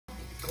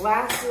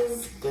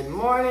Glasses, good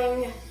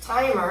morning.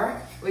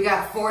 Timer, we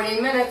got 40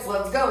 minutes,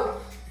 let's go.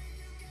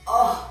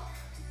 Oh.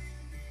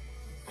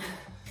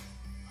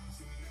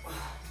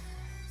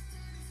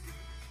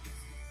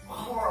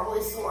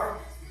 Horribly sore.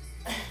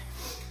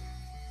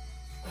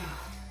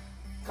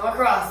 Come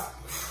across.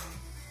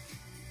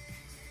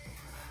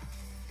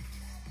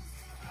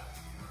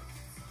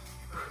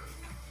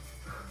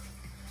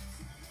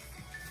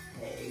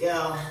 There you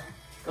go.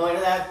 Going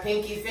to that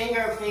pinky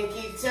finger,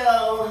 pinky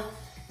toe.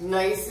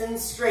 Nice and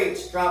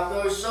straight. Drop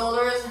those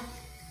shoulders.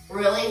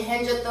 Really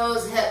hinge at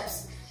those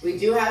hips. We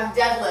do have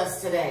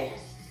deadlifts today.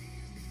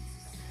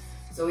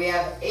 So we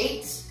have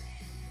 8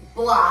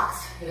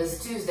 blocks. It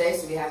is Tuesday,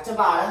 so we have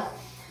Tabata.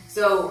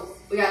 So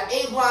we got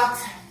 8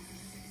 blocks,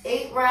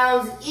 8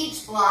 rounds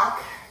each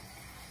block.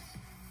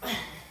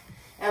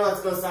 And let's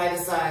go side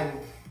to side.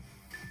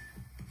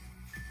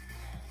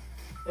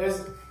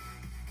 There's,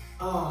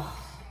 oh,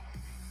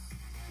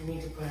 I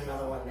need to put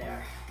another one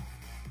there.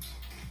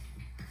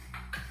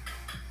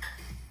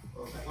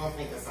 We'll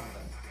think of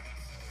something.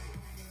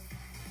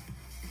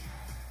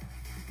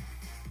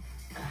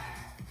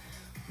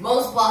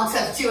 Most blocks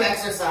have 2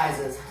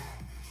 exercises.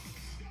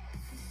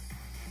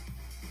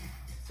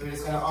 So we're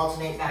just gonna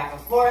alternate back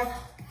and forth.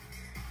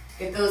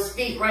 Get those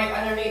feet right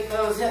underneath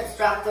those hips,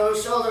 drop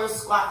those shoulders,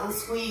 squat and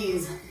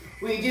squeeze.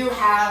 We do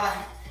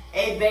have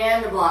a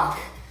band block.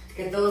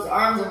 Get those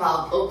arms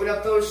involved, open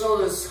up those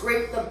shoulders,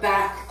 scrape the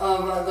back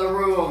of the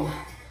room.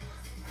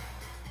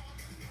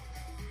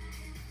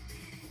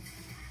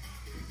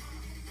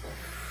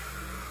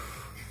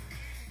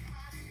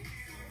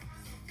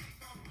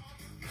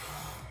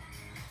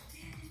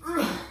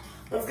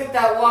 Let's get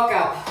that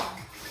walkout.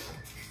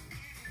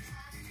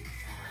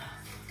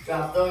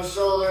 Drop those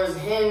shoulders,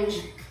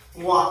 hinge,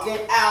 walk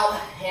it out,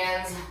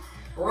 hands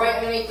right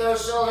underneath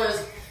those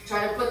shoulders.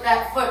 Try to put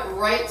that foot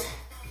right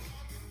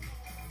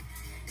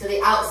to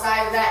the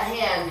outside of that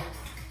hand.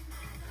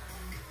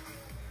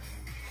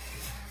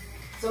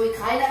 So we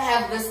kind of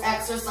have this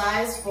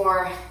exercise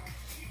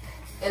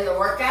in the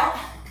workout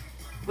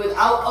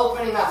without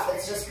opening up.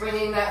 It's just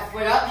bringing that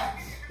foot up,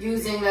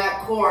 using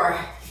that core.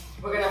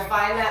 We're gonna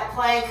find that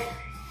plank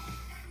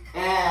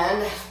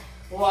and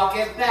walk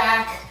it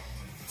back,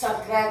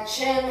 tuck that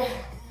chin,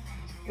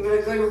 give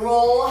it a good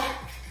roll,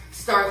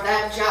 start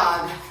that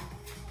jog.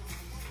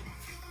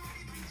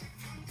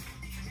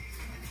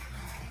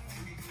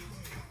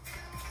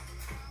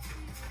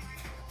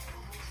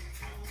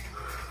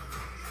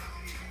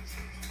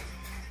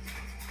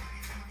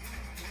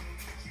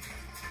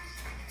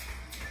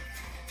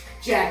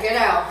 Jack it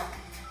out.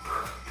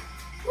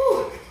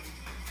 Whew.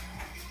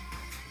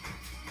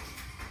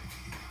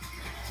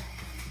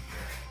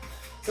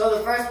 So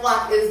the first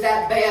block is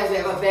that band. We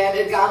have a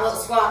banded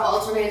goblet squat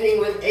alternating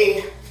with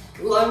a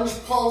lunge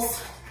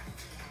pulse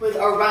with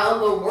around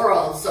the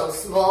world. So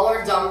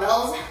smaller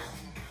dumbbells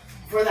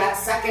for that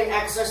second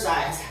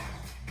exercise.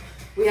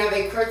 We have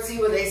a curtsy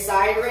with a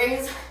side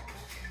raise.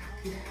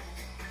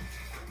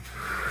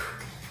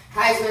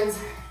 Heisman's.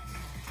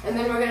 And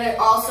then we're gonna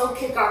also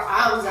kick our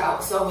arms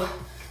out. So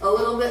a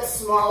little bit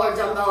smaller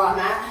dumbbell on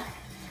that.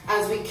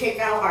 As we kick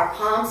out, our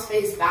palms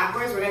face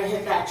backwards, we're gonna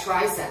hit that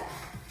tricep.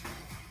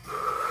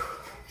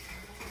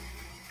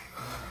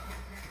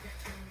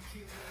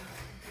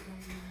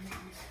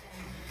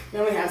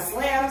 Then we have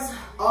slams,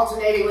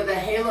 alternating with a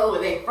halo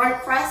with a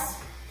front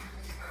press.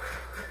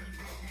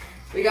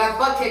 We got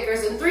butt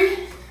kickers in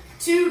 3,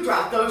 2,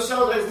 drop those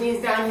shoulders,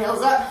 knees down,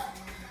 heels up.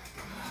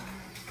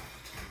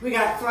 We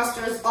got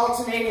thrusters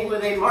alternating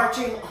with a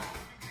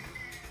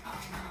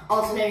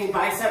alternating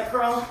bicep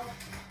curl,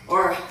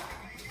 or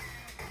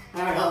I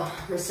don't know,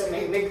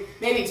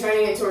 maybe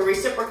turning into a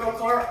reciprocal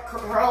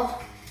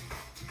curl.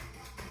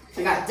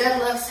 We got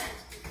deadlifts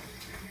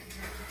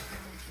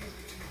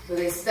with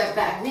a step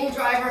back knee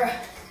driver,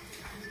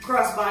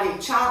 cross body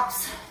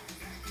chops.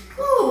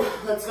 Woo,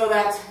 let's go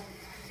that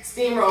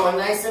steam roll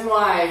nice and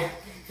wide.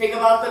 Think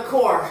about the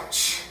core,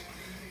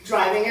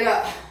 driving it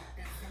up.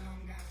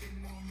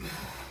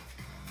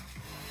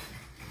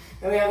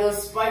 Then we have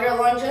those spider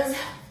lunges,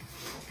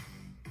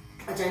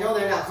 which I know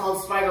they're not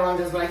called spider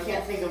lunges, but I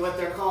can't think of what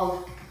they're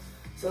called.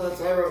 So that's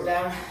what I wrote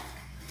down.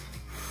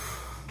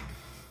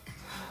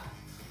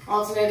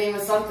 Alternating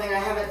with something, I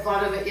haven't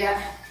thought of it yet.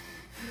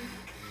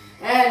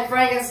 And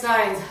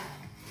Frankenstein's.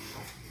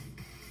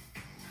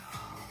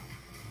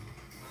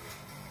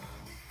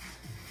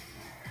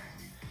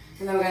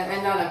 And then we're gonna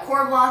end on a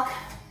core block.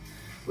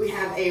 We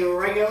have a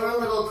regular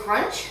little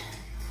crunch,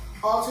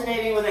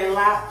 alternating with a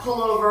lat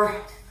pullover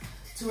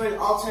to an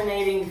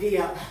alternating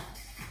V-up.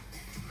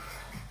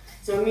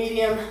 So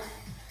medium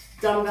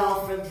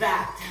dumbbell for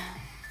that.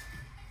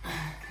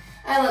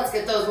 And let's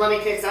get those mummy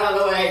kicks out of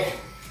the way.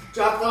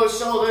 Drop those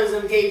shoulders,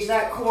 engage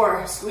that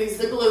core, squeeze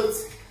the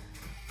glutes.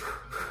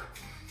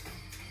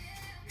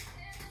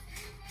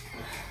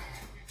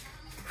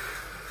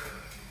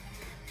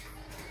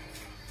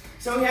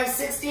 So we have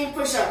 16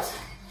 push-ups,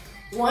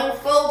 1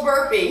 full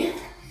burpee,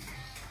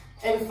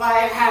 and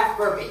 5 half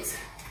burpees.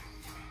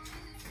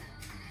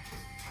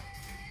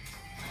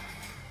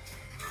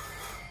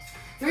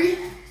 3,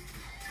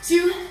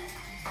 2,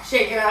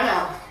 shake it on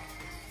out.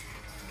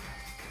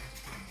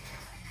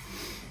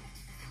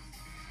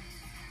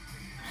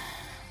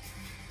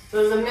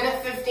 So there's a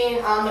minute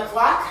 15 on the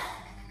clock.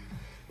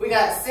 We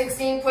got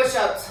 16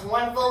 push-ups,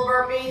 1 full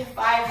burpee, 5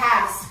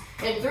 halves.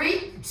 In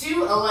 3,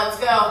 2, let's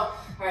go. All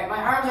right,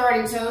 my arms are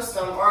already toast,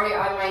 so I'm already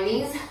on my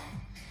knees.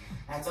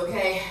 That's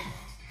okay.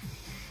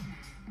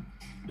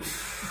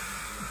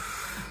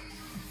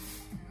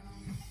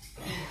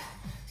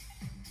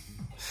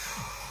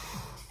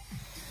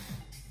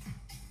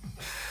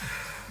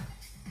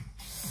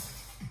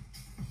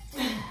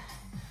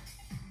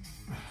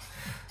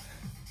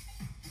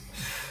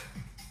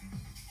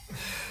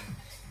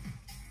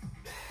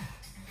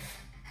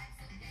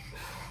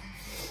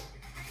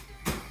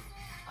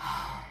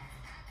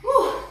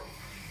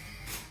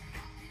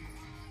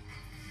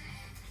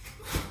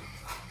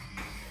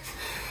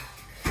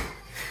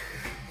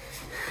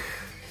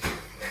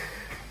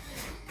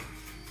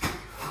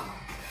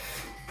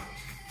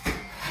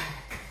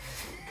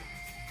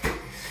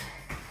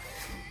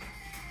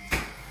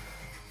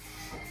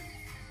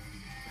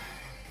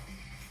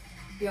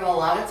 You have a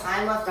lot of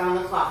time left on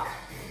the clock.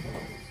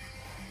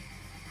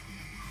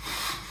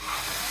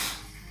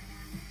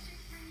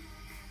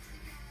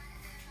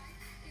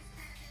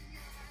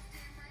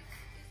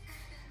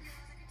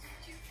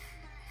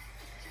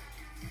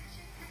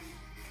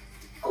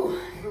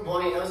 Oh, you're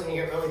blowing your nose and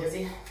you get really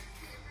dizzy.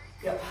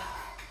 Yep.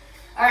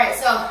 All right,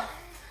 so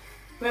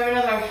we have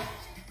another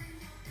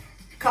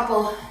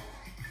couple.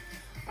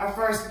 Our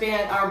first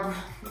band, our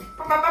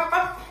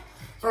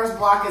first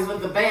block is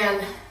with the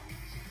band.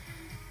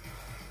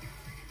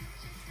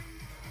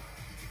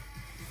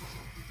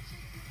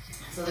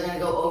 So they're gonna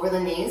go over the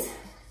knees,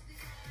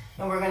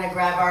 and we're gonna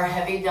grab our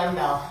heavy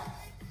dumbbell.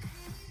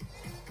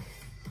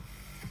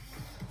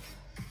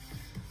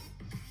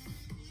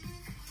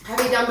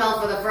 Heavy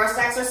dumbbell for the first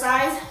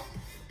exercise.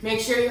 Make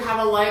sure you have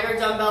a lighter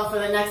dumbbell for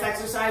the next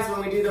exercise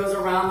when we do those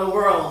around the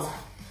world.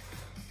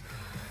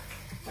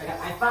 I got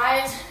my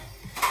 5s,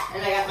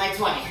 and I got my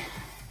 20.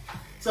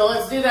 So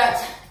let's do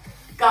that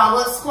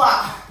goblet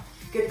squat.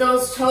 Get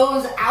those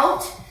toes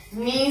out,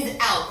 knees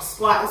out,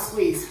 squat and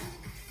squeeze.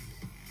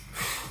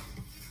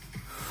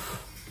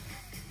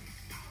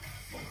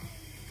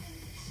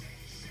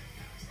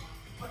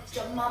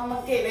 Mama,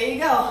 okay, there you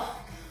go.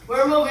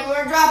 We're moving,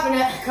 we're dropping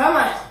it. Come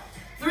on.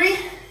 3,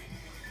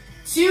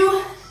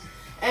 2,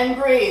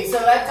 and breathe. So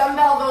that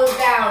dumbbell goes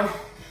down.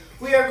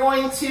 We are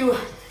going to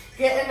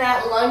get in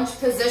that lunge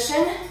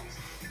position.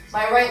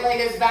 My right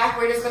leg is back.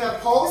 We're just gonna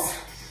pulse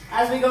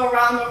as we go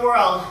around the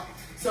world.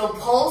 So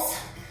pulse.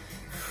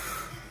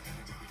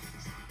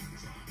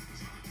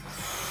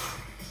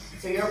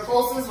 So your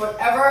pulse is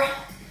whatever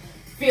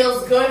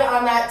feels good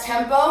on that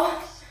tempo.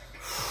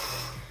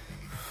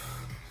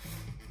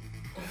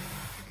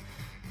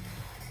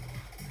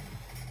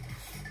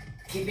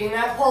 Keeping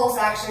that pulse,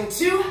 action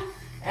 2,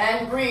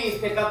 and breathe.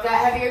 Pick up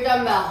that heavier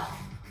dumbbell.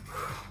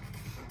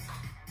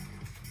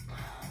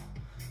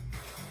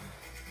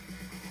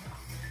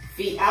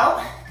 Feet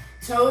out,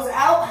 toes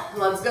out,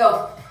 let's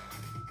go.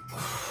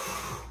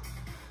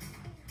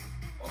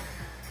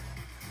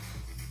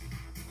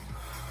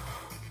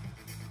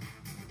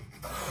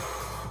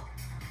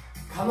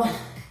 Come on,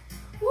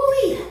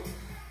 woo-wee.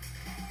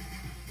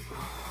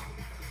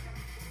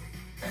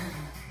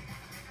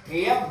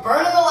 Yep,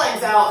 burning the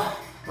legs out.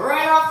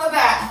 Right off the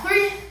bat.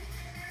 3,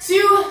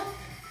 2,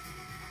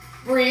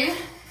 breathe.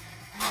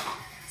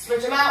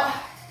 Switch them out.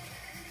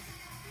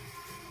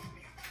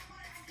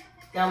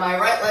 Now my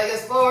right leg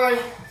is forward,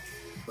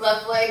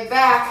 left leg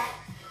back.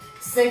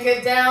 Sink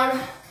it down,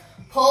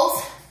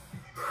 pulse.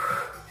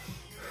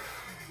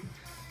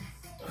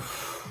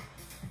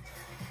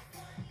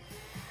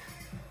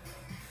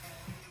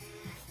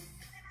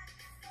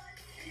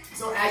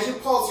 So as you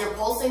pulse, you're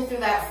pulsing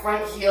through that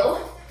front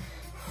heel.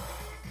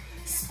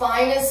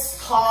 Spine is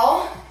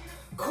tall,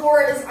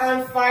 core is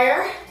on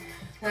fire.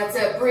 That's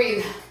it,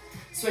 breathe.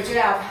 Switch it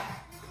out.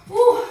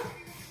 Woo.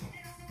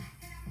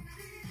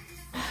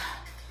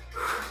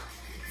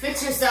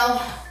 Fix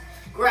yourself,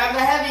 grab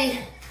the heavy.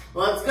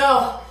 Let's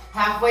go,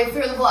 halfway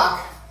through the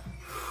block.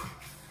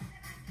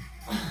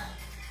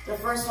 The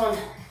first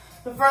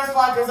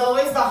block is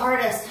always the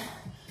hardest.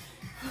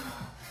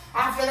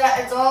 After that,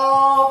 it's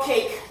all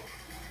cake.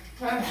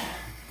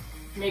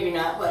 Maybe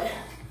not, but.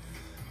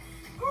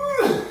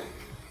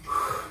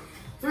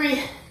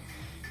 3,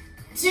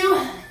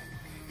 2,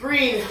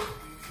 breathe.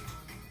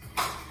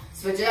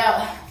 Switch it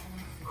out.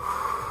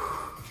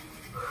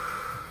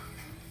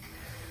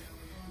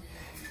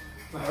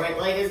 My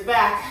right leg is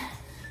back.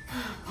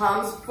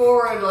 Palms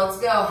forward, let's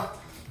go.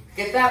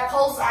 Get that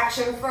pulse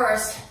action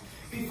first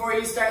before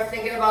you start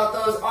thinking about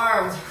those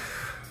arms.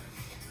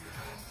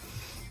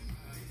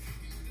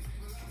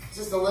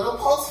 Just a little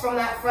pulse from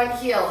that front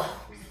heel.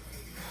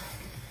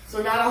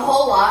 So not a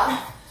whole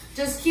lot,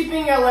 just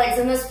keeping your legs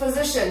in this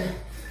position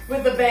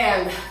with the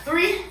band.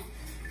 3,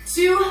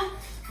 2,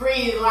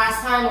 breathe.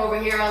 Last time over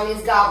here on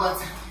these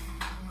goblets.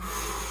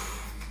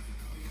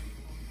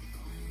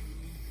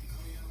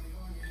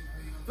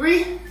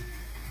 3,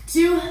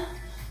 2,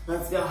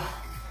 let's go.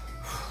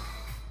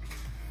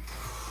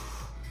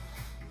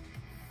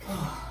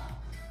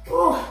 Ooh.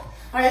 All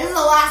right, this is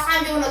the last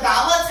time doing the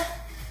goblets.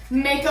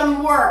 Make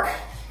them work.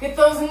 Get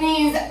those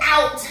knees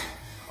out,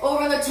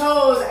 over the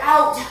toes,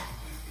 out.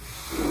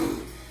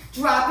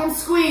 Drop and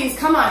squeeze,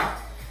 come on.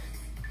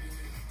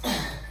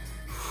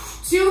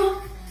 2,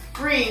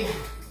 breathe.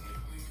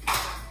 All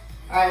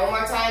right, one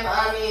more time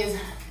on these.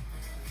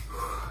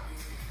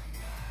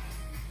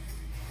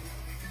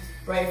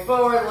 Right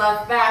forward,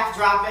 left back,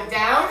 drop it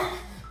down.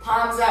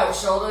 Palms out,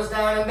 shoulders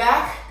down and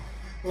back.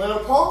 Little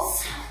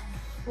pulse,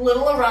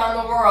 little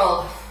around the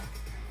world.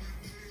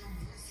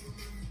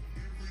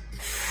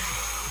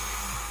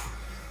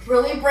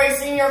 Really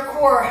bracing your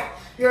core,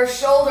 your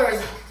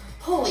shoulders.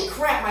 Holy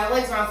crap, my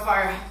legs are on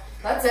fire.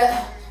 That's it.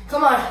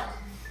 Come on.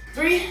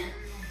 3,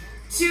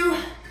 2,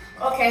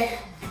 okay.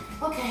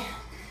 Okay,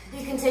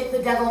 you can take the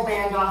devil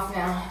band off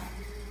now.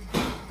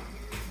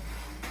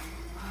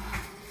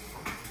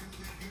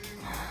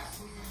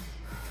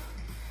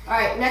 All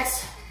right,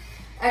 next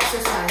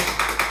exercise.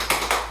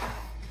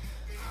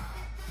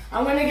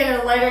 I'm gonna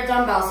get a lighter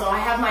dumbbell, so I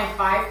have my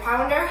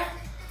 5-pounder.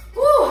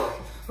 Woo!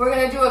 We're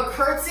gonna do a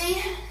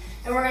curtsy,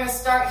 and we're gonna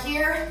start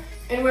here,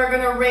 and we're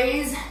gonna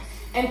raise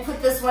and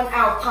put this one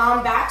out,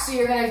 palm back, so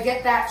you're gonna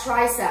get that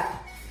tricep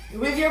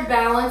with your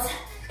balance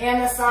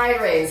and the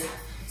side raise.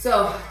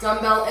 So,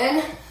 dumbbell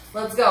in,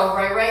 let's go.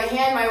 Right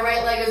hand, my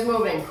right leg is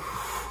moving.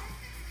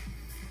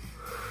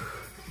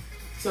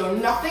 So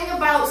nothing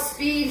about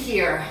speed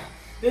here.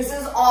 This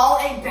is all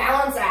a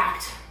balance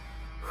act.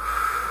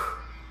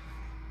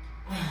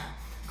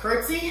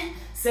 Curtsy,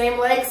 same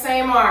leg,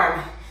 same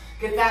arm.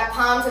 Get that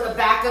palm to the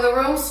back of the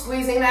room,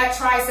 squeezing that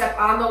tricep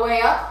on the way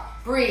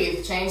up.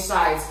 Breathe, change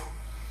sides.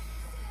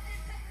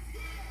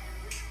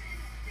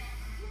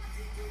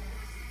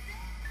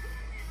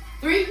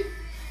 Three,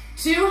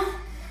 2,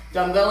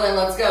 dumbbell in,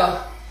 let's go.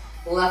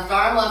 Left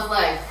arm, left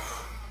leg.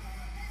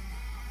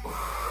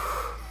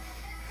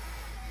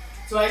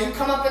 So as you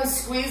come up and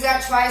squeeze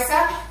that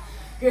tricep,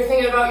 you're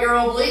thinking about your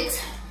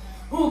obliques.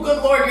 Ooh,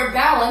 good Lord, your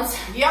balance.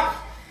 Yep.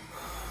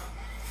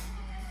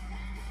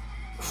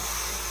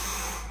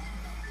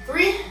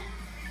 3,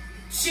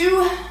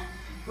 2,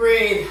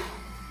 breathe.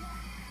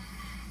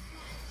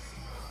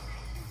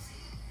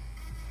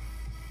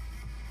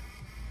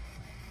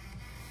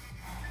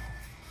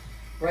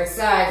 Right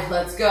side,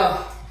 let's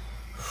go.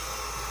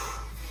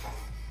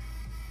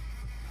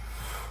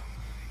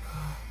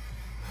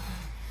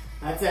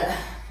 That's it.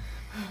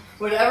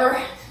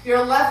 Whatever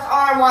your left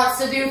arm wants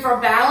to do for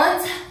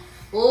balance,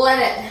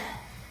 let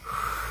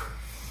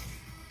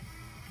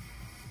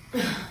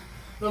it.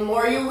 The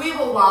more you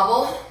weeble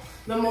wobble,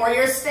 the more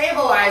your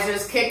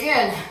stabilizers kick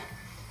in.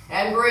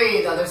 And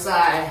breathe, other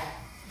side.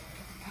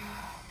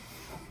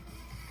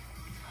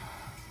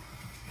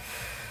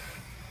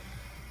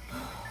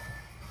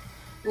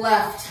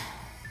 Left.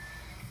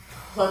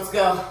 Let's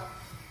go.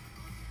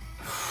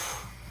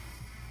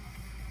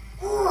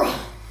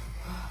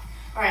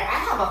 All right, I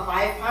have a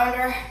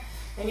 5-pounder,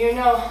 and you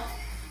know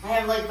I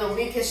have like the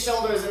weakest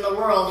shoulders in the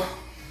world.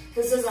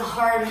 This is a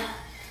hard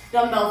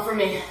dumbbell for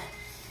me.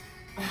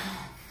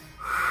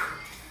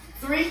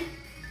 3,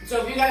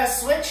 so if you gotta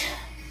switch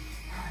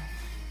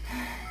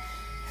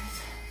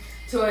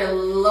to a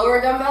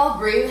lower dumbbell,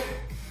 breathe.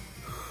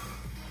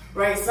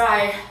 Right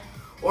side,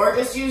 or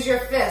just use your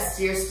fists.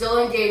 You're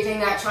still engaging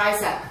that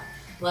tricep.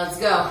 Let's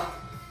go.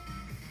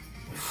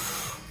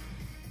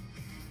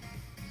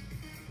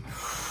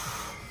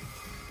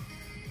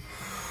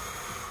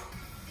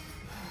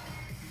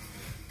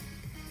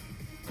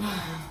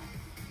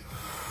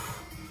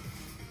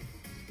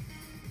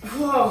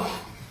 Whoa,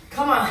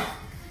 come on.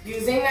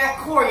 Using that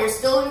core, you're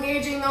still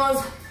engaging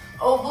those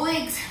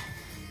obliques.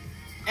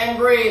 And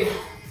breathe.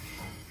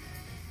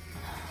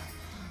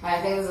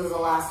 I think this is the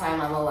last time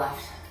on the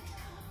left.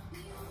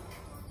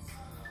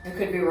 I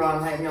could be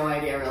wrong, I have no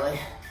idea really.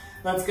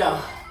 Let's go.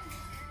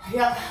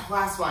 Yep,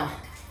 last one.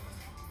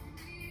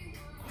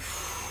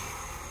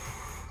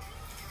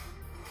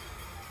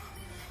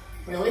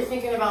 Really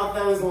thinking about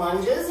those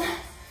lunges,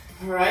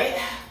 all right?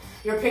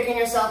 You're picking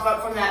yourself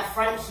up from that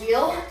front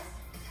heel.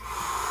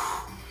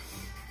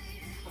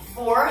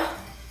 4,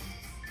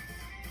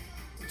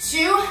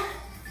 2,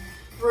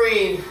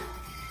 breathe.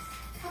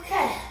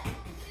 Okay.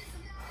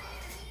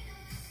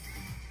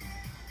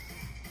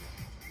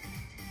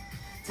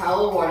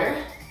 Towel of water.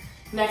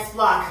 Next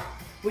block,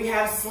 we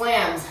have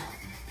slams.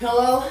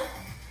 Pillow,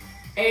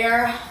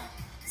 air,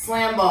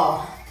 slam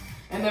ball.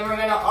 And then we're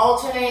gonna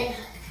alternate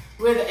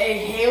with a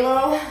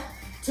halo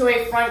to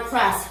a front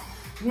press.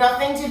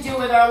 Nothing to do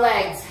with our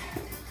legs,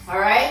 all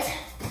right?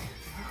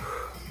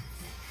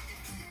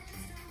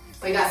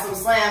 We got some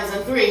slams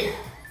in 3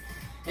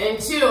 and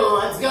 2,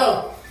 let's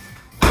go.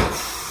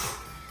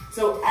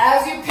 So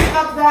as you pick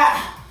up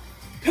that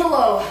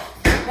pillow,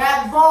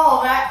 that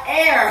ball, that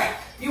air,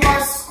 you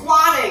are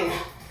squatting.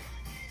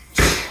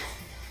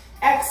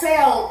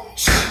 Exhale,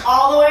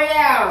 all the way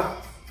down.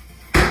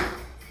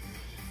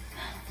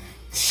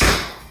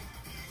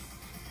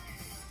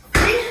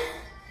 3,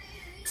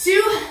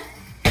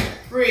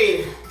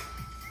 Breathe.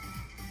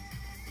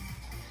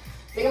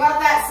 Think about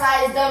that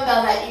size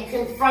dumbbell that you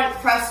can front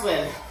press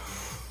with.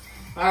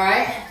 All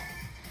right,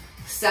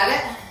 set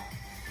it.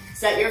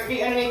 Set your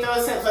feet underneath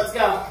those hips, let's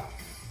go.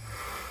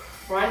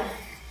 Front,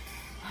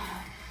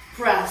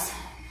 press,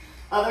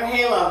 other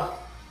halo.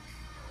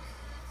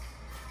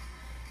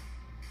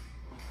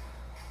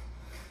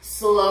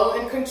 Slow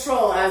and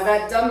control as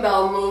that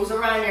dumbbell moves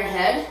around your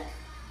head.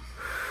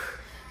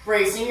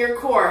 Bracing your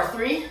core,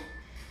 3,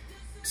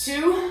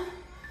 2,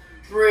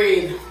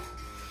 breathe.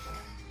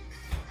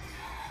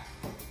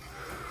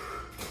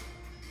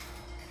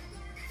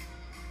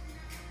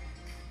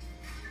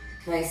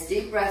 Nice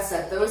deep breath,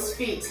 set those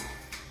feet.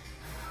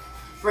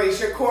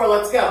 Brace your core,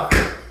 let's go.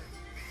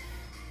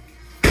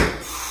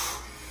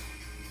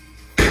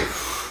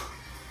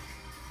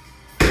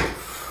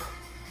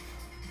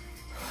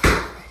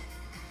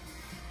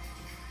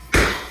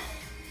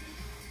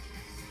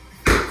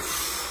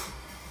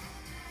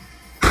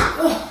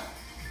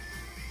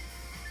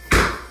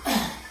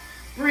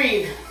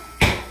 Breathe.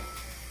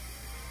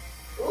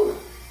 Ooh.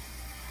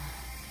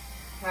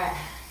 All right,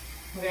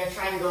 we're gonna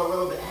try and go a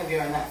little bit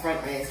heavier on that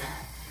front raise.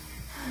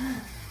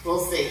 We'll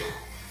see.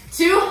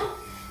 2,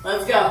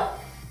 let's go.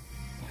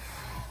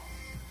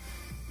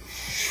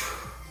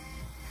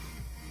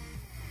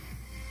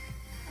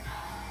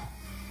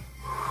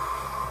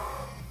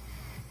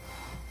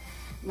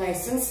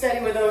 Nice and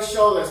steady with those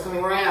shoulders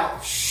coming right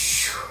out.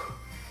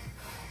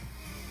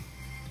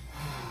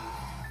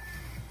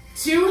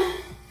 2,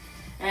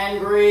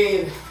 and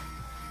breathe.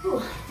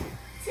 Ooh.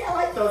 See, I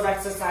like those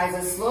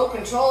exercises. Slow,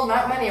 controlled,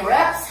 not many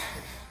reps.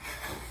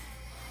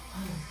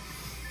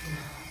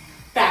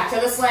 Back to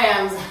the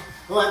slams.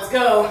 Let's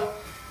go.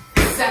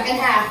 Second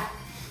half.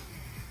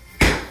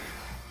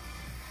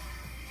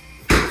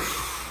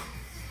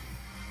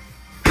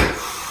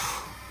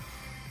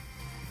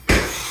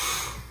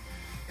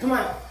 Come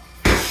on.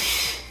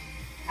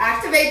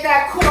 Activate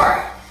that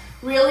core.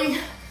 Really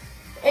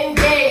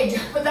engage.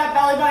 Put that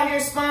belly behind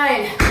your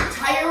spine.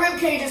 Tie your rib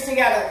cages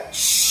together.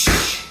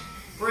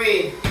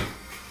 Breathe.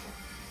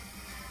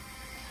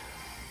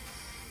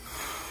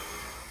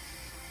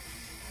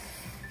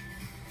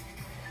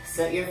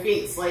 Set your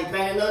feet, slight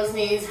bend in those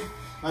knees.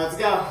 Let's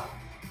go.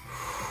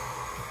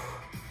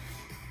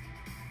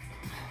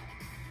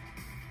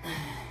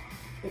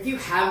 If you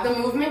have the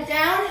movement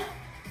down,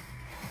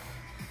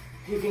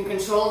 you can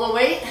control the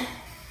weight.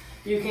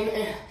 You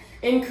can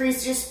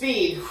increase your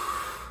speed.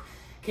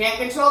 Can't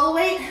control the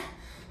weight?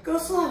 Go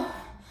slow.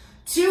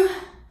 2,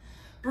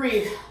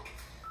 breathe.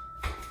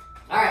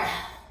 All right,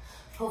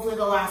 hopefully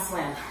the last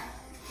slam.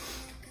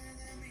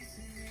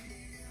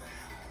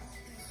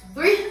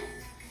 3,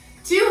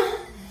 2,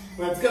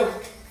 let's go.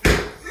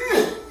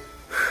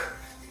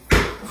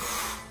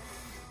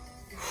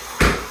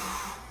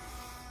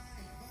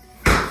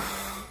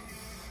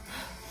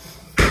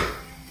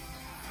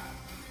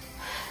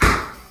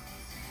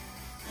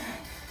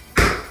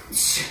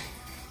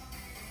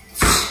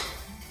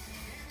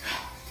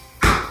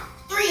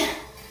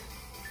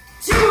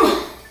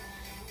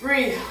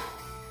 Breathe.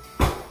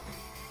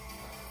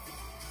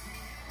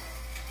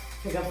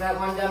 Pick up that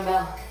one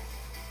dumbbell.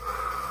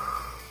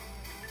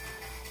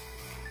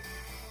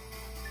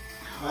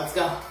 Let's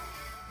go.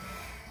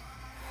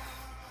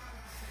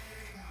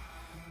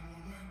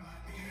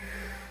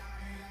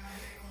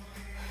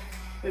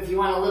 If you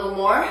want a little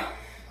more,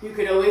 you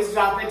could always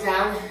drop it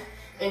down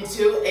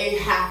into a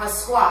half a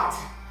squat.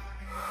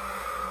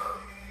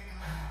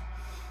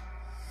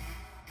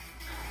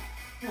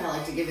 I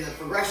like to give you the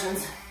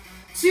progressions.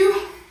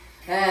 2,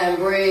 and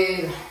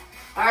breathe.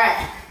 All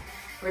right,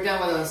 we're done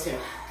with those 2.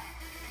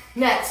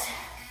 Next,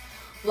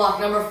 block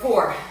number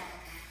 4.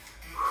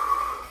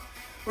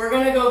 We're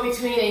gonna go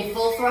between a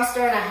full thruster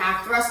and a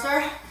half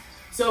thruster.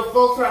 So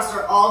full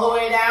thruster all the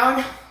way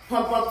down,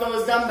 pump up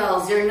those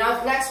dumbbells. Your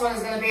next one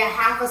is gonna be a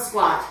half a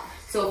squat.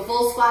 So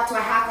full squat to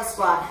a half a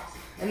squat.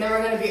 And then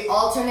we're gonna be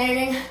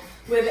alternating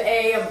with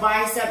a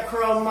bicep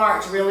curl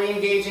march, really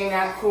engaging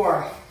that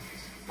core.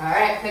 All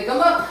right, pick them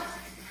up.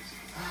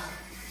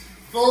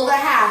 Full to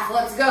half,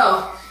 let's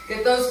go.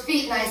 Get those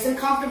feet nice and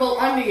comfortable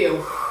under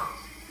you.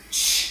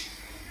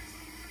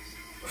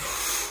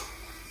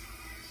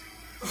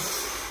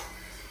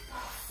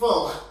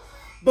 Full,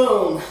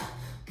 boom.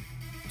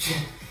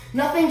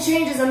 Nothing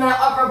changes in that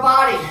upper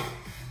body.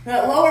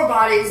 That lower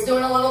body is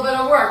doing a little bit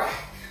of work,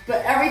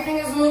 but everything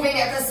is moving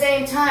at the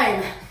same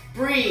time.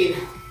 Breathe.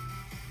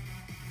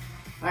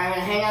 All right, I'm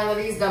gonna hang on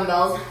to these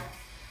dumbbells.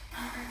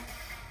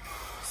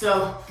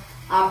 So,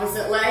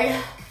 opposite leg,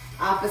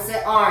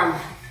 opposite arm.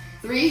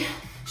 3,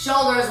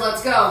 shoulders,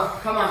 let's go.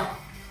 Come on.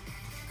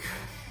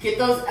 Get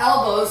those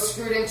elbows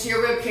screwed into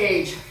your rib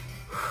cage.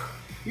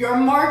 You're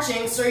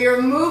marching, so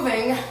you're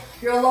moving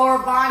your lower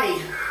body.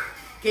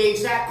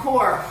 Gauge that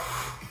core.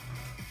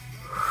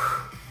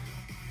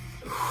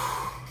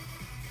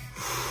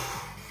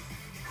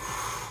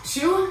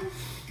 Chew,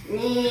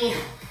 knee,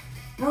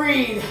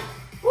 breathe.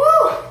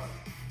 Woo!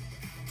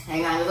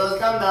 Hang on to those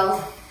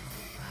dumbbells.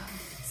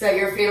 Set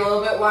your feet a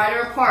little bit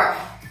wider apart.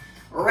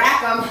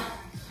 Rack them.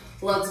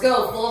 Let's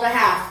go, full to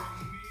half.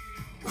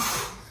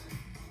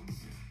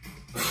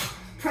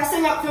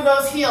 Pressing up through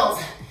those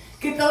heels.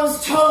 Get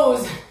those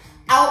toes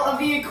out of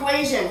the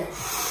equation.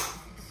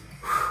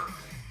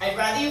 I'd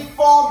rather you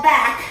fall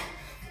back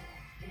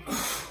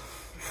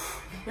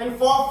than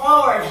fall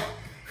forward.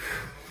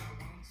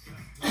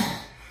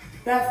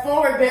 That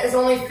forward bit is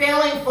only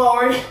failing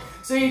forward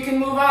so you can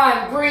move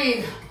on.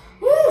 Breathe.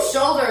 Woo,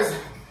 shoulders.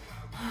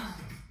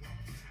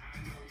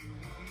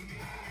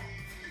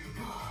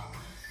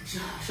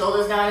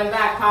 Shoulders down and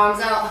back,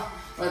 palms out.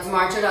 Let's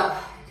march it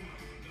up.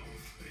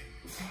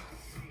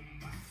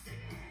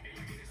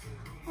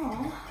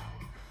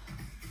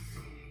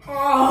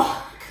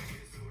 Oh.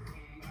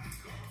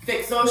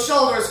 Fix those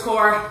shoulders,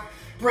 core.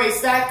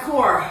 Brace that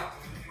core.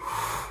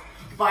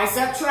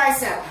 Bicep,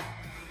 tricep.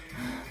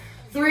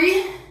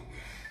 3,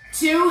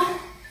 2,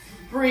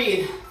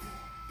 breathe.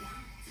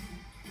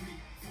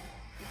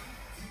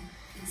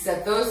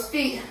 Set those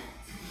feet.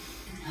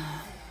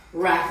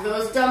 Rack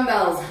those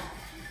dumbbells.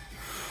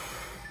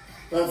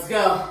 Let's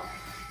go.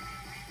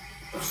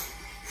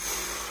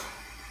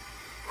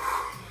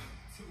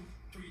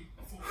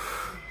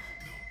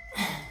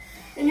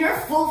 And your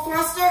full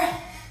thruster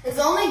is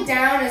only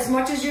down as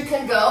much as you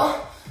can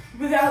go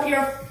without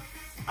your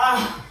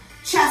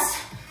chest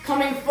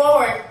coming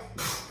forward.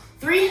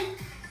 3,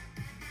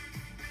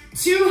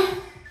 2,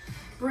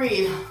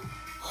 breathe.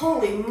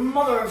 Holy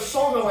mother of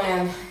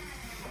shoulderland.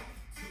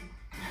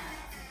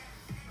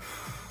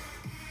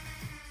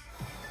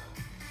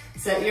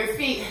 Set your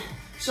feet,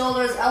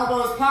 shoulders,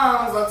 elbows,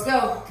 palms, let's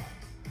go.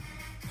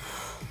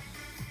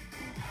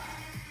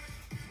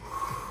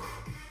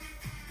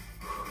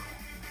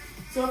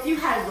 So if you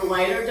had the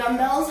lighter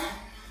dumbbells,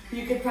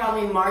 you could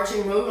probably march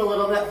and move a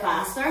little bit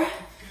faster,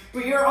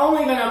 but you're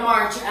only gonna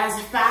march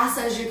as fast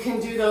as you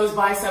can do those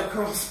bicep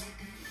curls.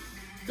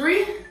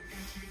 3,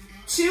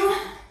 2,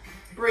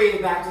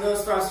 breathe back to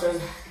those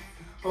thrusters.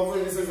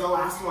 Hopefully this is the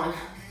last one.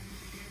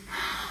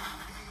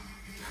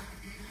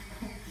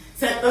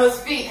 Set those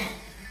feet,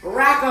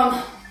 rack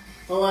them,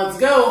 let's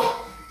go.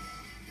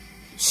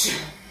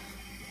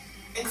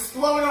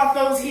 Explode off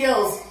those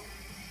heels.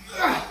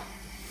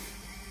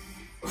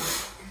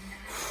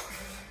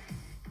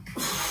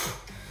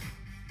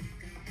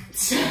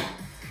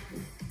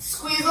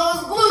 Squeeze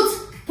those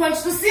glutes,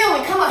 punch the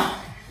ceiling, come on.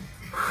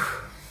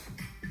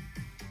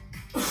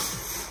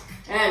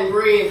 And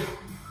breathe.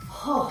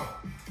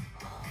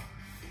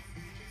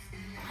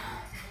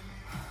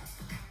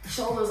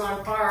 Shoulders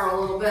on fire a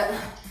little bit.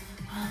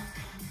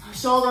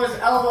 Shoulders,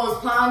 elbows,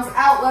 palms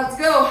out, let's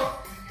go.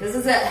 This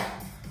is it.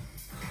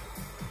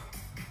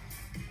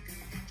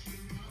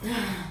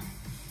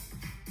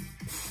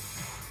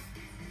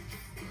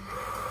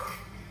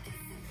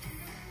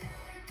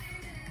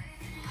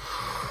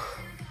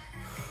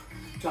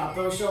 Drop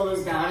those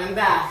shoulders down and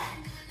back.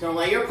 Don't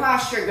let your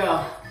posture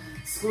go.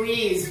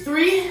 Squeeze.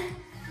 3,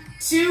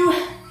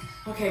 2,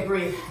 okay,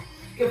 breathe.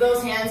 Give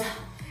those hands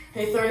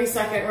a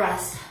 30-second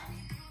rest.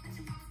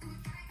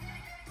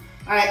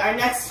 All right, our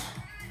next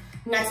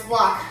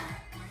block.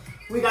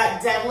 We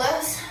got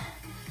deadlifts,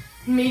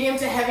 medium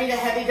to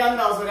heavy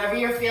dumbbells, whatever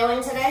you're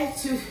feeling today.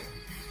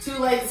 Two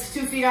legs,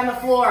 2 feet on the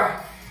floor.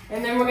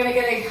 And then we're gonna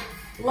get a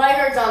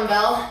lighter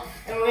dumbbell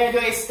and we're gonna do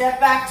a step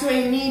back to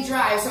a knee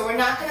drive. So we're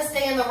not gonna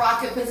stay in the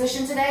rocket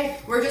position today.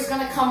 We're just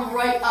gonna come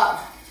right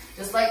up,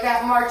 just like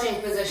that marching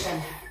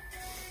position.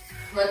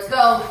 Let's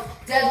go.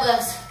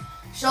 Deadlifts,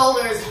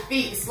 shoulders,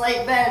 feet,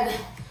 slight bend.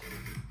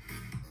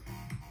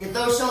 Get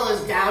those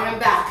shoulders down and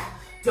back.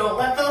 Don't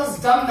let those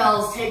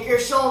dumbbells take your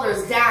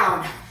shoulders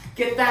down.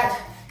 Get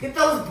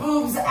those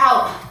boobs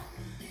out.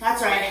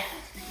 That's right.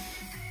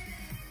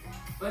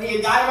 Whether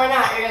you got them or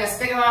not, you're gonna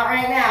stick them out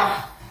right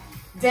now.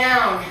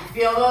 Down,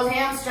 feel those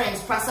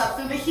hamstrings, press up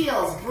through the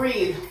heels,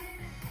 breathe.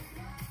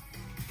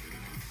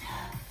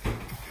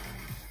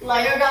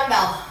 Lighter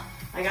dumbbell.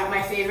 I got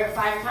my favorite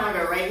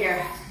 5-pounder right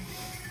here.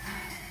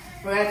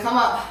 We're gonna come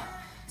up,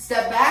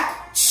 step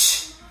back.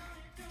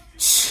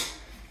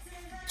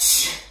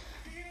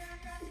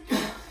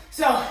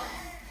 So,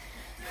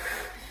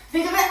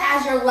 think of it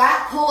as your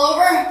lat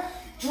pullover,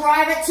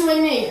 drive it to a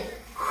knee.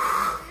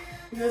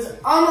 This is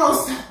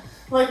almost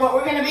like what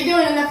we're gonna be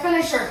doing in the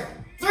finisher.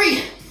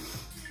 3,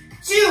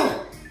 2,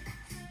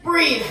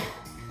 breathe.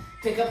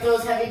 Pick up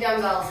those heavy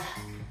dumbbells.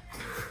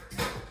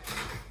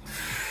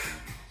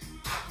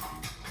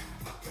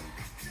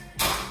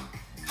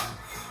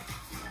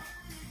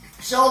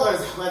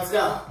 Shoulders, let's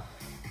go.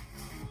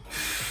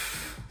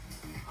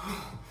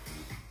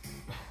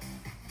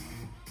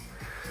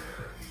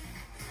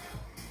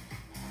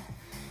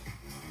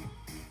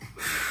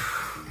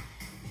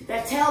 Get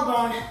that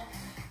tailbone.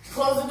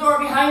 Close the door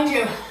behind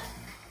you.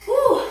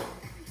 Woo.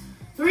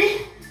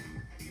 3,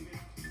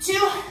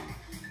 2,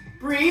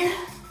 breathe.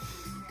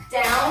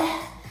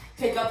 Down.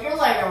 Pick up your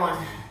lighter one.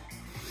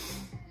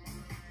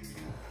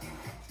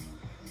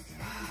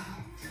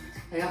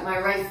 I got my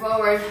right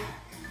forward.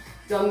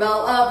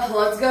 Dumbbell up,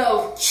 let's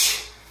go.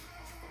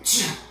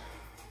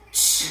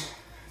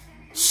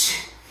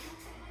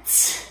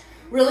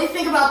 Really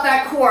think about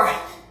that core.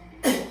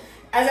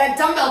 as that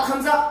dumbbell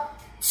comes up,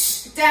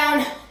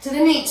 down to the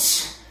knee.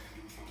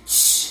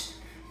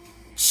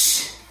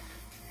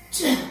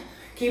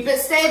 Keep it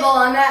stable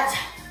on that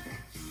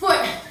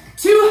foot.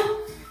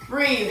 2,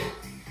 breathe.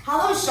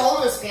 How are those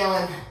shoulders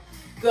feeling?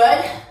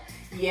 Good?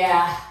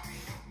 Yeah.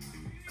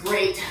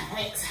 Great,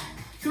 thanks.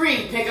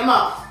 3, pick them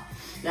up.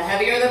 The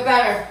heavier the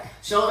better.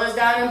 Shoulders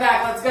down and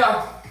back, let's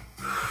go.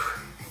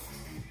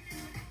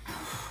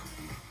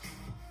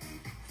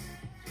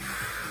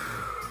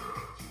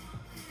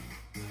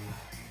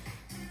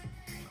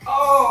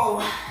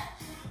 Oh.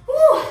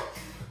 Woo.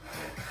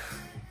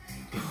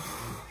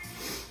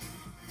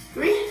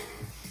 3,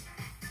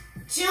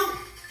 2,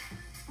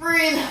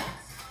 breathe.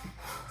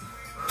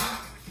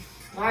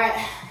 All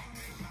right.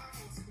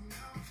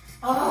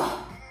 Oh.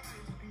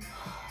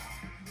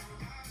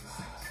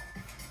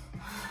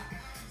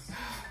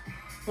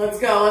 Let's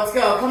go, let's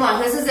go. Come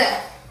on, this is it.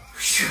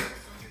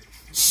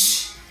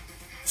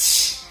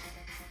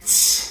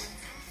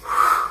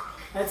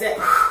 That's it.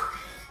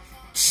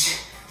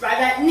 Drive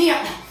that knee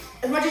up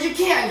as much as you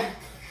can.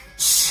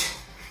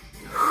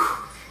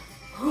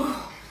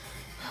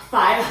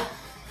 5,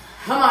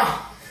 come on.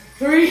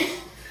 3,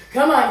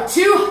 come on.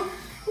 2,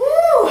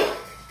 woo.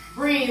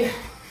 Breathe,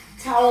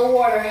 towel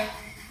water.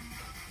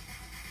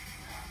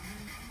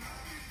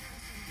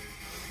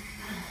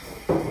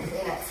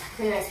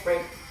 Kleenex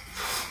break.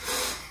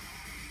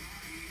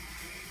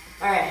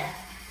 All right.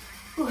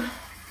 Whew.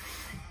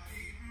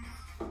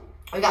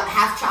 We got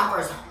half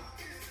choppers.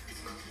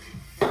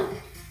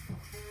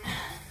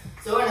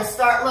 So we're gonna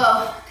start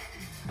low.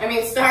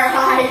 Start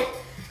high.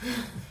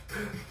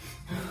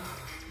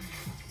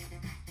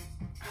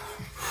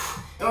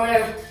 And we're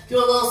gonna do a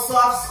little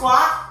soft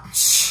squat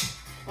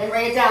and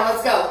bring it down.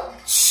 Let's go.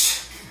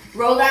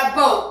 Row that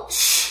boat.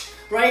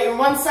 Right, your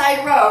one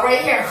side row,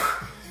 right here.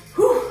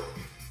 Whew.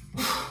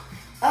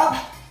 Up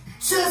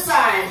to the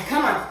side.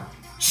 Come on.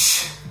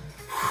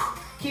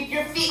 Keep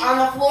your feet on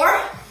the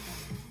floor.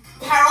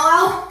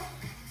 Parallel.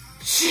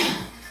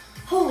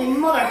 Holy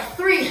mother.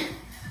 3,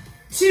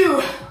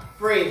 2,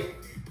 breathe.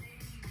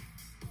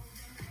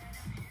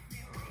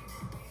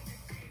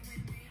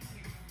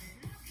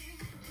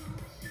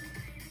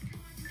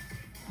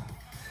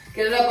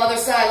 Get it up, other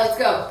side, let's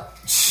go.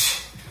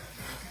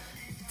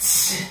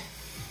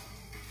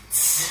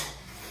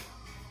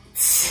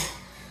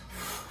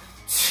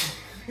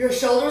 Your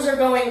shoulders are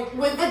going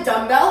with the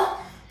dumbbell.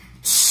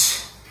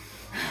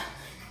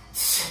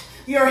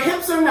 Your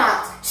hips are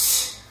not.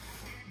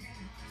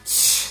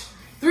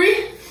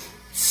 3,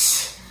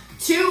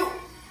 2,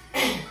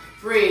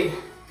 breathe.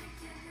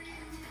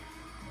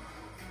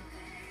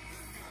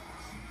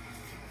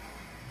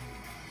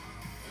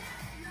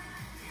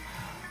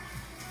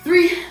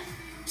 Three,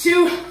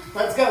 2,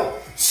 let's go.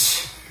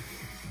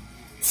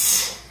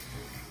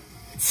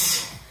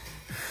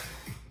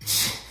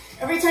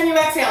 Every time you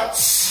exhale,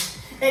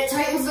 it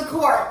tightens the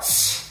core.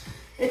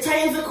 It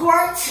tightens the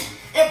core.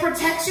 It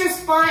protects your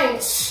spine.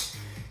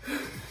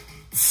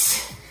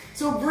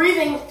 So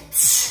breathing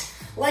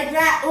like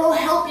that will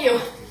help you.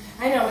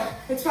 I know,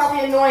 it's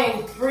probably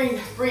annoying,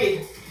 breathe,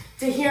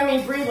 to hear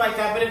me breathe like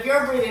that, but if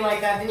you're breathing like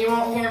that, then you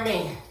won't hear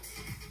me.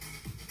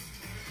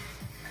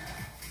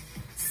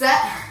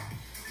 Set,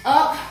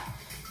 up,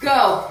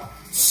 go.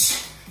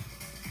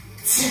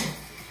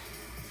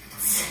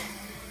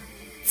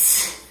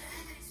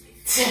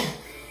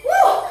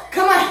 Woo,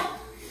 come on.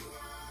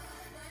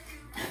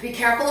 Be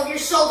careful of your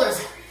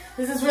shoulders.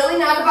 This is really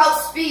not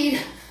about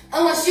speed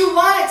unless you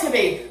want it to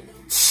be.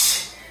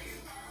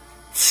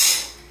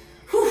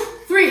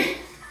 3,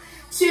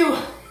 2,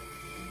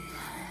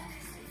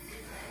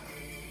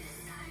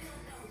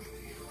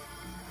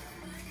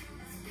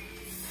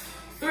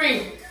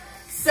 3,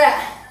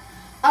 set,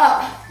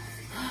 up,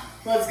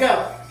 let's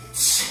go.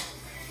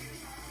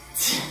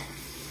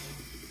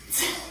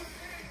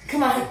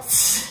 Come on.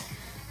 It's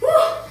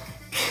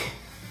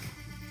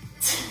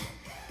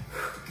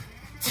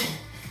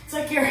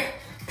like you're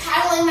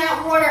paddling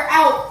that water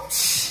out.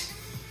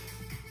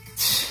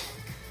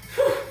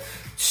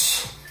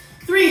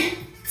 3,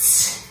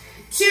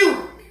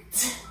 2,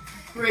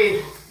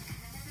 breathe.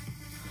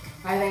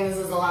 I think this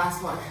is the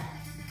last one.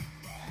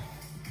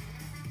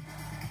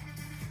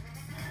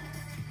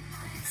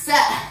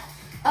 Set,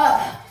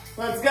 up,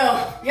 let's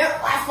go.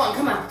 Yep, last one,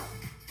 come on.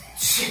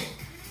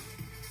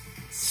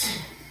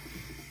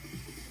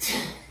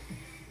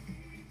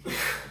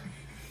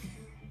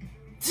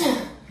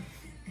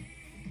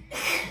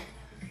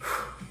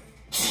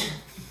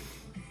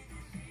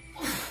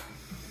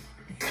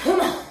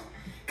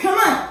 Come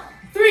on.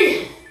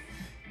 3,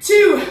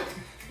 2,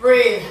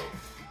 breathe.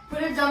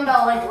 Put a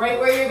dumbbell like right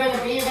where you're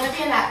gonna be. You're gonna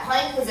be in that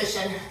plank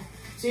position.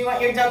 So you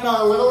want your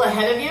dumbbell a little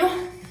ahead of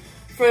you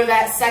for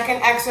that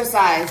second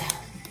exercise.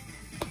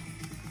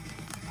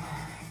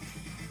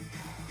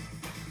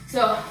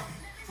 So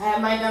I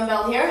have my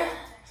dumbbell here.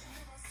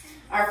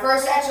 Our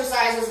first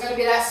exercise is gonna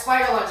be that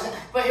spider lunge,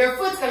 but your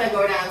foot's gonna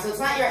go down, so it's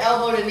not your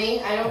elbow to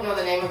knee. I don't know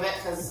the name of it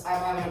because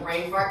I'm having a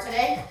brain fart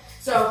today.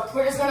 So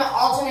we're just gonna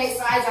alternate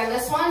sides on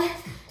this one,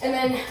 and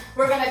then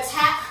we're gonna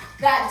tap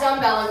that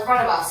dumbbell in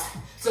front of us.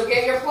 So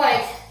get your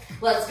plank.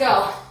 Let's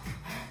go.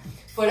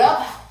 Foot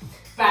up,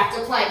 back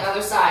to plank,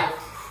 other side.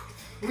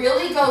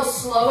 Really go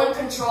slow and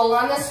controlled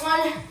on this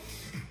one.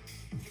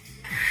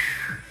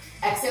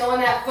 Exhale when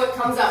that foot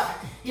comes up.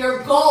 Your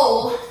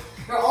goal,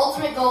 your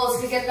ultimate goal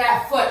is to get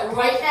that foot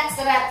right next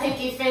to that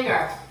pinky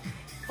finger.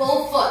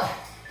 Full foot.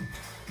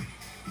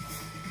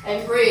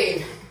 And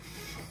breathe.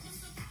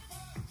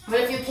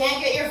 But if you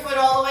can't get your foot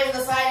all the way to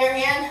the side of your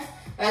hand,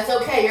 that's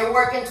okay, you're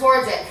working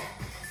towards it.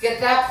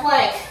 Get that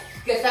plank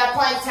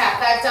tap,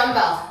 that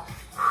dumbbell.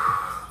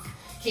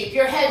 Keep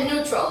your head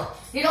neutral.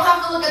 You don't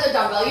have to look at the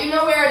dumbbell, you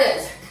know where it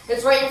is.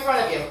 It's right in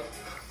front of you.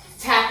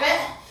 Tap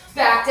it,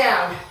 back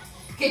down.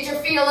 Get your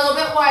feet a little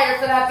bit wider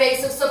for that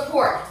base of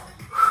support.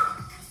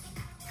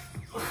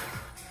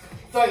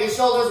 Thought your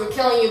shoulders were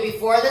killing you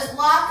before this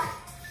block?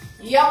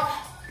 Yup.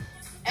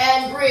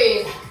 And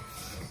breathe.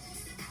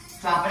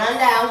 Drop it on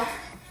down.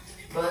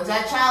 Go into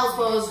that child's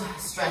pose.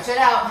 Stretch it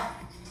out.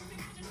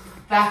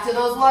 Back to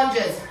those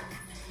lunges.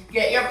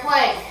 Get your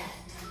plank.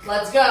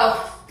 Let's go.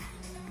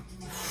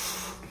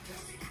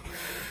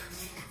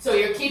 So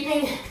you're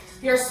keeping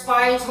your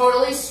spine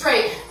totally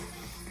straight.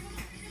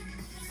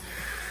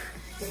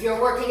 If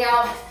you're working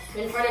out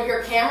in front of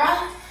your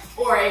camera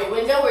or a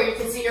window where you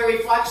can see your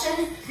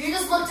reflection, you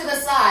just look to the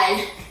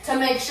side to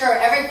make sure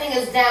everything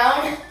is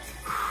down.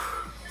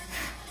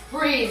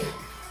 Breathe.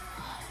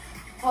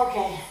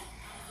 Okay,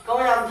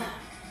 going up,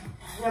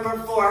 number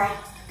 4.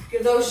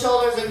 Give those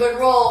shoulders a good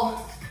roll.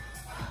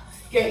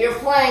 Get your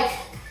plank,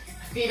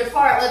 feet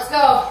apart, let's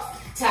go.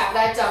 Tap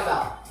that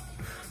dumbbell.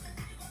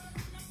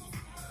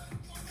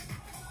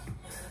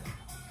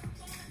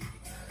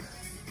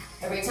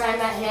 Every time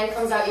that hand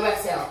comes out, you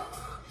exhale.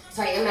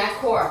 Tighten that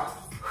core.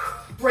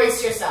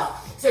 Brace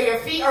yourself. So your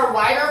feet are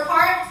wider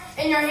apart,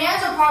 and your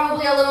hands are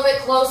probably a little bit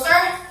closer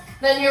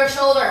than your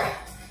shoulder.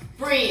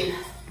 Breathe.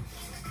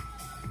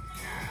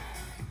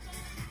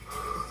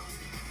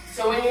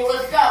 So when you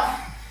lift up,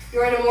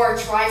 you're in a more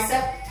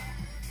tricep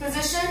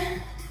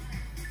position.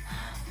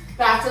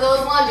 Back to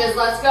those lunges,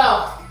 let's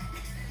go.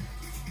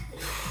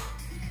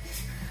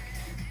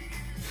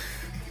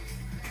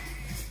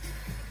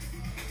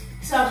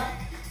 So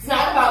it's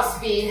not about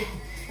speed,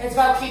 it's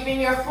about keeping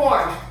your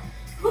form.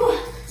 Whew.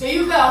 So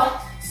you go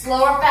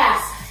slow or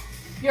fast.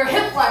 Your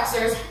hip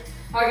flexors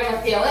are gonna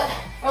feel it,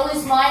 or at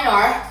least mine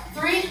are.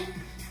 3,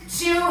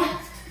 2,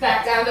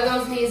 back down to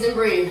those knees and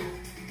breathe.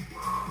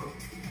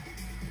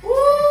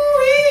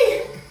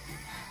 Woo-wee.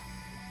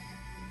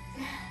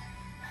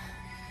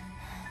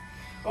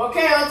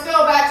 Okay, let's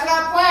go back to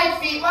that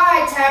plank, feet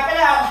wide, tap it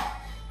out.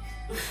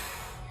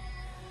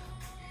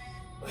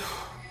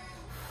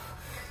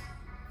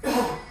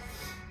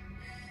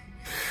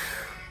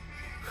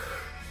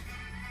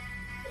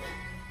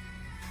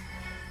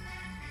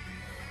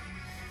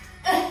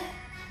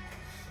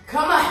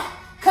 Come on,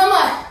 come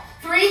on.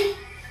 3,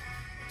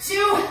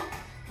 2,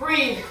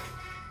 breathe.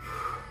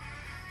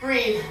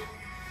 Breathe.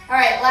 All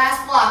right,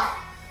 last block.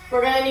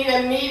 We're gonna need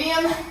a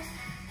medium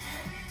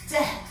to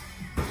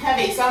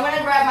heavy. So I'm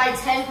gonna grab my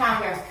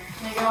 10-pounder.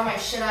 I'm gonna get all my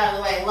shit out of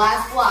the way.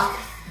 Last block.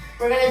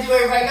 We're gonna do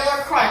a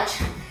regular crunch.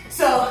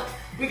 So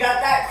we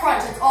got that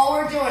crunch. That's all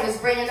we're doing is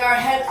bringing our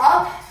head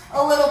up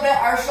a little bit,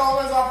 our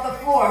shoulders off the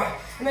floor.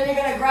 And then you're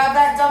gonna grab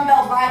that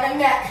dumbbell by the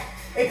neck.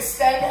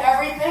 Extend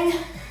everything.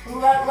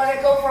 Let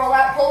it go for a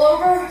lat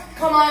pullover.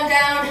 Come on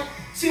down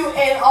to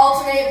an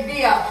alternate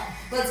V up.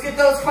 Let's get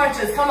those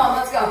crunches. Come on,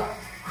 let's go.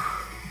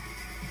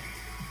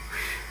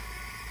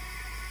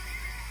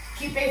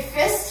 Keep a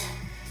fist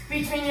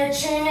between your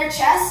chin and your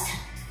chest.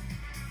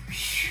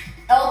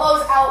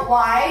 Elbows out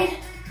wide.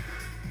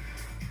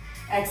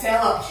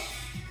 Exhale up.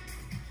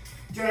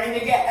 Trying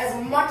to get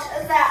as much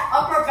of that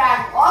upper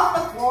back off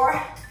the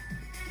floor.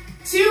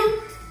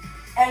 2,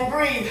 and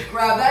breathe.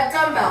 Grab that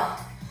dumbbell.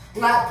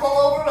 Lat pull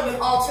over with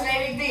an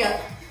alternating V up.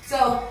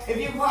 So if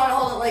you want to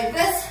hold it like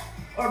this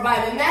or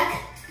by the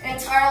neck,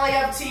 entirely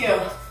up to you.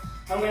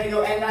 I'm going to go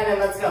end on end.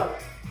 Let's go.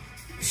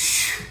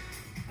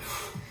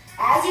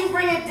 As you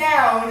bring it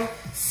down,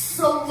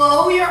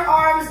 slow your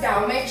arms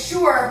down. Make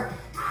sure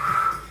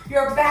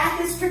your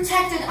back is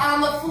protected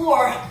on the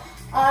floor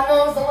on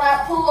those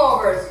lat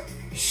pullovers.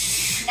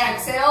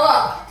 Exhale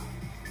up.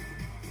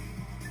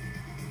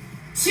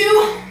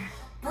 2,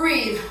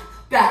 breathe.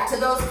 Back to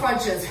those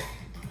crunches.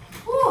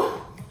 Whew.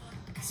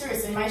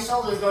 Seriously, my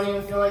shoulders don't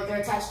even feel like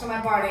they're attached to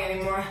my body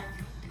anymore.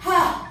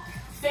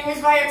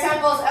 Fingers by your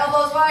temples,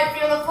 elbows wide,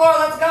 feet on the floor,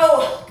 let's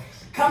go.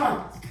 Come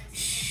on.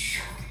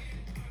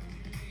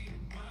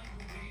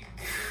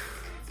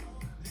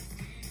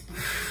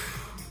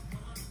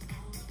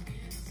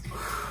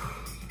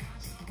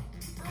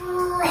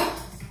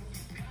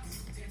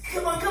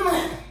 Come on, come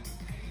on.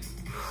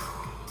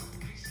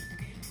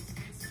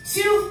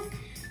 2,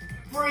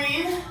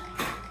 breathe.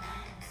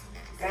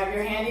 Grab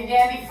your handy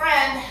dandy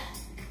friend.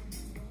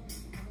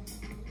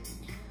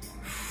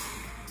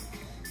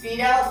 Feet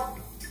out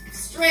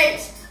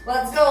straight.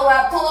 Let's go,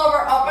 lat pull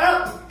over, up and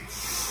up.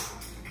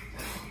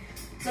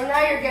 So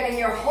now you're getting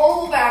your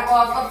whole back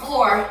off the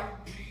floor.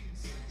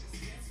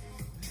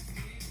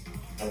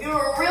 If you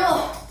were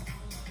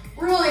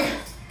really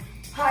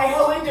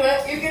high-ho into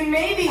it, you can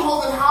maybe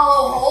hold and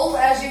hollow hold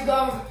as you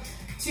go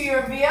to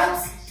your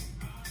V-ups.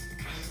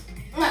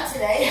 Not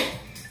today.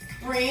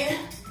 Breathe.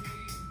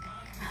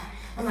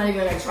 I'm not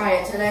even gonna try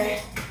it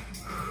today.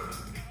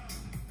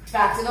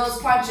 Back to those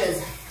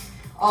crunches.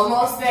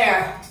 Almost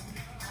there.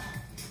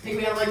 I think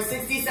we have like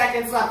 60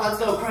 seconds left. Let's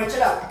go, crunch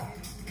it up.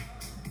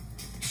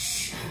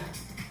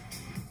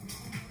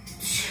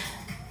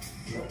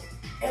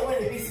 It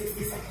wouldn't be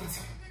 60 seconds.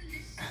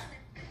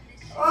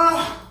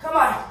 Oh, come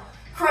on.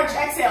 Crunch,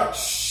 exhale.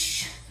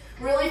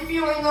 Really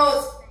feeling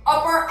those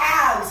upper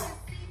abs.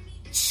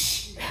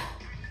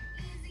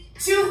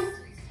 2,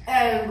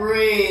 and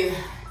breathe.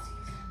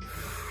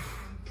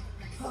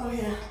 Oh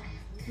yeah,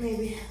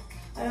 maybe.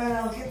 I don't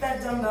know, get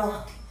that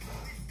dumbbell.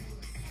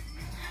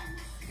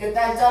 Get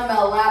that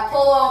dumbbell, lat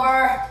pull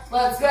over.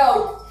 Let's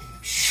go.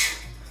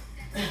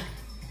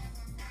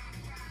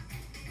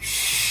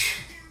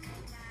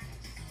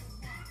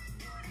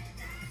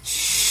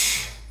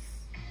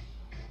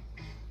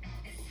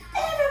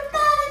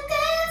 Everybody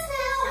dance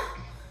now.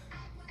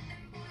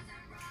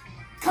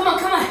 Come on,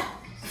 come on.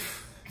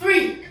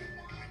 3,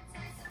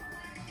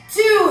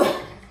 2,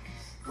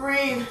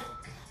 breathe.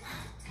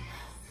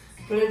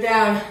 Put it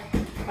down.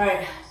 All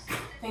right,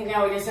 I think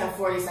now we just have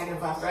 40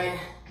 seconds left, right?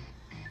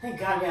 Thank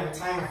God we have a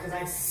timer because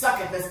I suck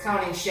at this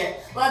counting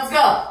shit. Let's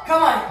go.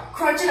 Come on,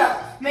 crunch it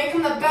up. Make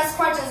them the best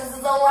crunches. This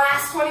is the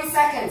last 20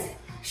 seconds.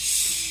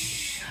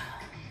 Shh.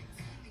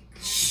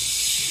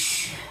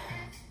 Shh.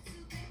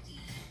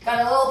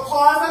 Got a little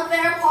pause up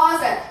there?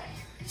 Pause it.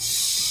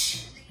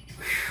 Shh.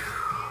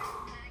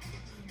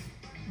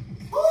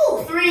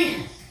 Ooh,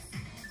 3,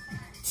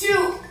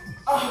 2,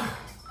 oh,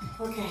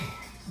 okay.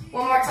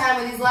 One more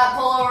time with these lat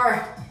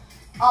pullover,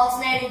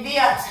 alternating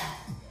V-ups.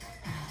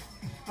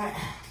 All right.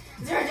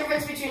 Is there a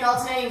difference between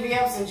alternating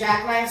V-ups and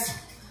jackknives?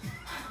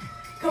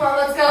 Come on,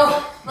 let's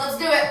go. Let's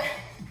do it.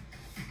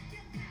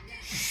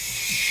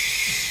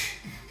 Shh.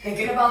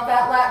 Thinking about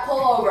that lat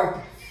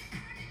pullover.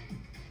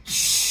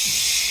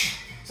 Shh.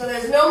 So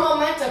there's no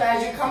momentum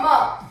as you come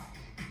up.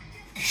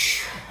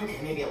 Okay,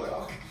 maybe a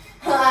little.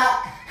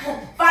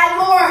 5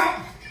 more.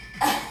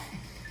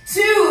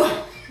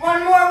 2.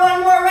 One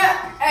more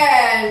rep.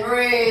 And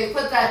breathe.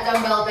 Put that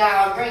dumbbell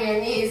down. Bring your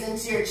knees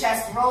into your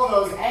chest. Roll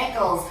those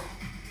ankles.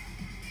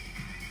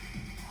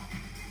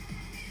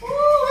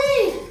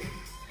 Woo-wee.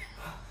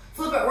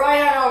 Flip it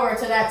right on over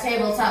to that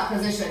tabletop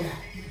position.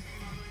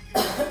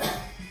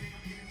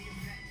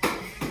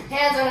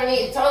 Hands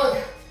underneath,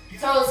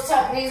 toes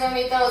tucked, knees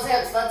underneath those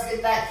hips. Let's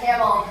get that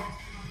camel.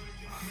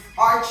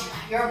 Arch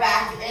your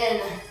back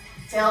in.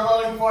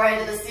 Tailbone and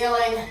forehead to the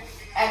ceiling.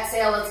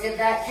 Exhale, let's get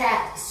that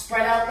cat.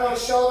 Spread out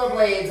those shoulder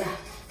blades.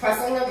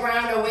 Pressing the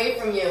ground away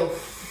from you.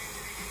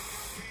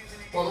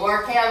 One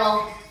more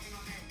camel.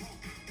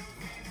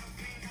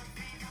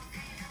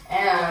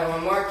 And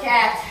one more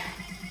cat.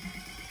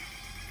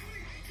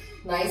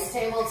 Nice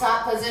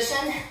tabletop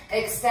position.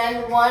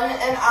 Extend one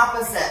and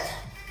opposite.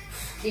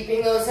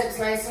 Keeping those hips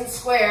nice and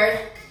squared.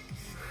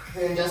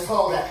 And just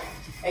hold it.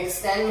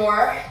 Extend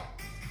more.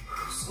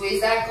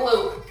 Squeeze that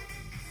glute.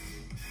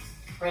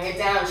 Bring it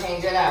down,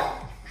 change it out.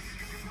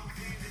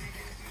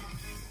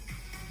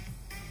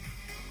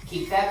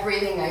 Keep that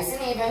breathing nice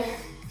and even.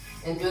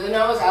 In through the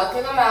nose, out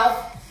through the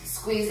mouth.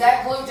 Squeeze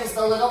that glute just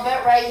a little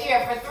bit right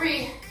here for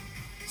 3,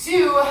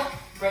 2,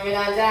 bring it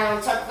on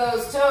down, tuck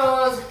those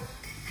toes,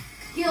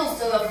 heels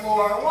to the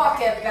floor, walk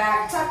it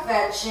back, tuck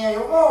that chin,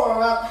 roll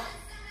her up.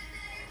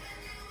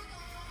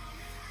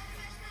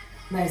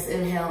 Nice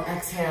inhale,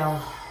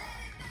 exhale.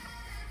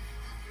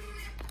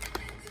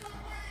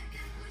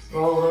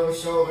 Roll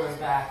those shoulders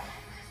back.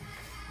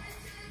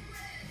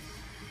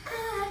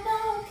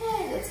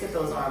 Okay, let's get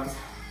those arms.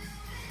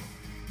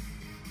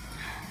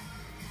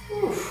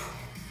 Oof.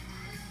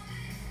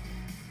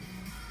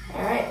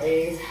 All right,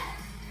 ladies.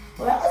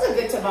 Well, that was a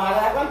good Tabata.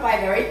 That went by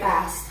very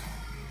fast.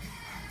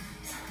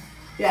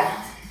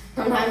 Yeah,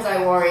 sometimes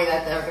I worry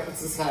that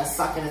this is gonna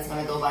suck and it's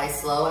gonna go by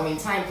slow. I mean,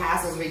 time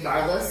passes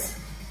regardless,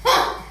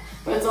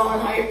 but it's all on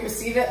how you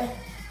perceive it.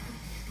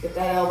 Get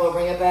that elbow,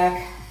 bring it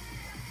back.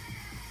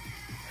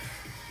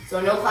 So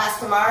no class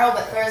tomorrow,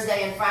 but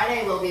Thursday and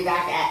Friday we'll be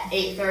back at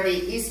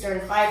 8:30 Eastern,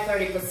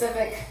 5:30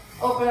 Pacific.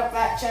 Open up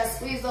that chest,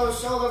 squeeze those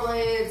shoulder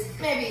blades,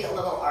 maybe a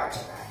little arch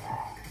in that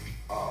back.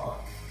 Oh.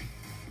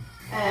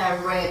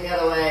 And bring it the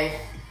other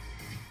way.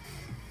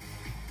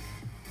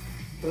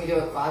 Can we do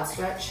a quad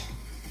stretch?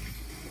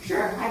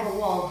 Sure, I have a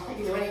wall. I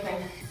can do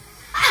anything.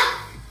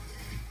 Ah!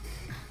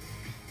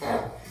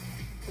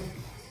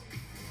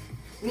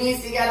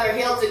 Knees together,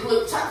 heel to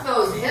glute. Tuck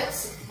those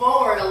hips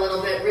forward a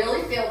little bit.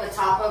 Really feel the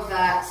top of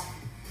that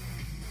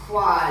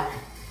quad.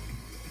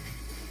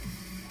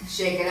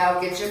 Shake it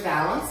out, get your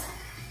balance.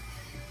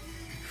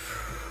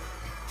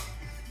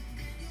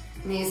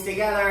 Knees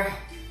together,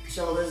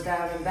 shoulders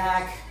down and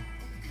back.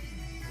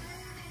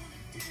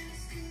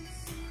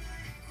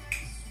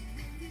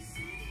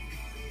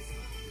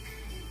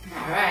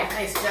 All right,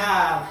 nice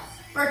job.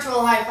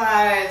 Virtual high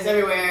fives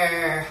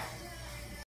everywhere.